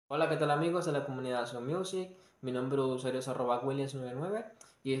Hola, ¿qué tal amigos de la comunidad Music? Mi nombre de usuario es @williams99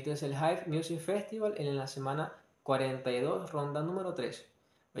 y este es el Hive Music Festival en la semana 42, ronda número 3.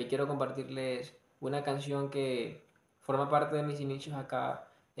 Hoy quiero compartirles una canción que forma parte de mis inicios acá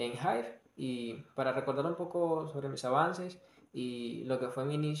en Hive y para recordar un poco sobre mis avances y lo que fue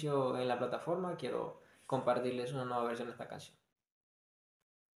mi inicio en la plataforma, quiero compartirles una nueva versión de esta canción.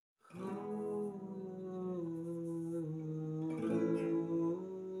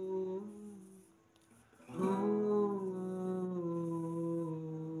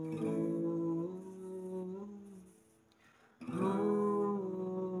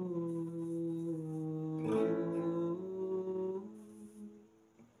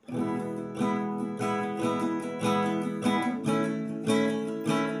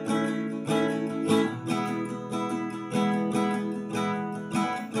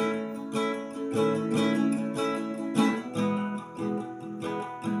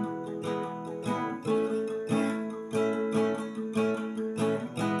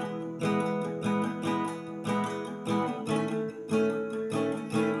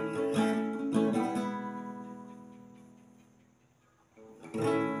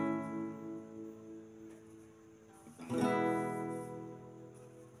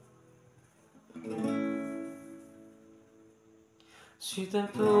 Si te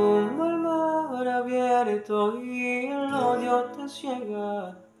tumba el mar abierto y el odio te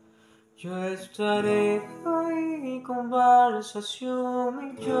ciega, yo estaré ahí con balsas y un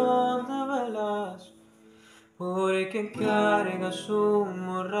millón de velas, porque cargas un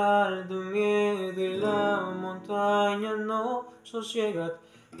morral de miedo y la montaña no sosiega.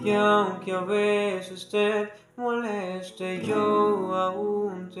 Y aunque a veces te moleste, yo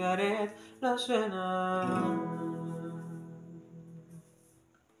aún te haré la cena.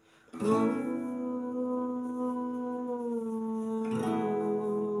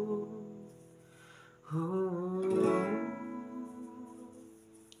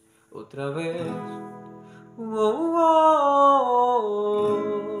 Otra vez.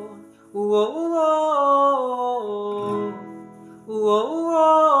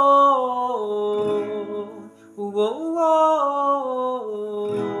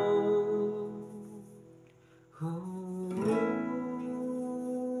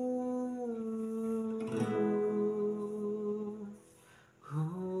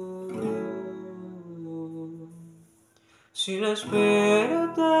 Si la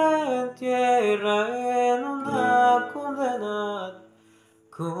espera te entierra en una condena,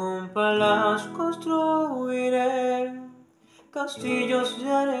 con palas construiré castillos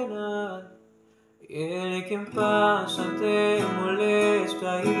de arena. Y el que pasa te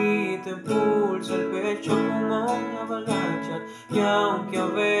molesta y te impulsa el pecho como una avalancha. Y aunque a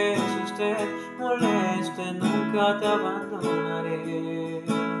veces te moleste, nunca te abandonaré.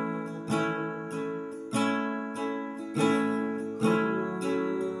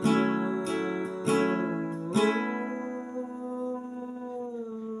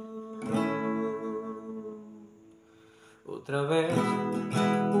 Otra vez.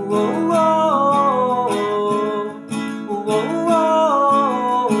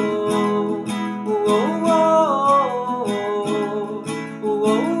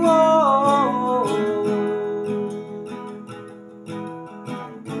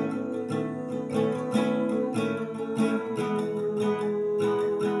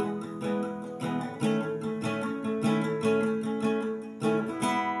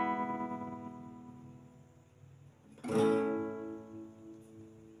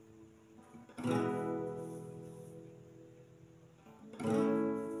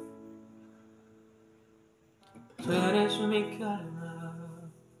 Tú eres mi calma,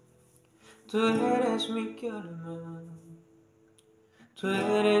 tú eres mi calma, tú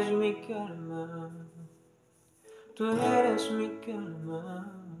eres mi calma, tú eres mi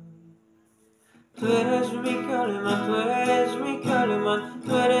calma. Tú eres mi calma, tú eres mi calma,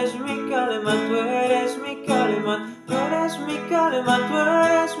 tú eres mi calma, tú eres mi calma, tú eres mi calma, tú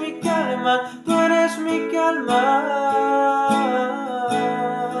eres mi calma, tú eres mi calma.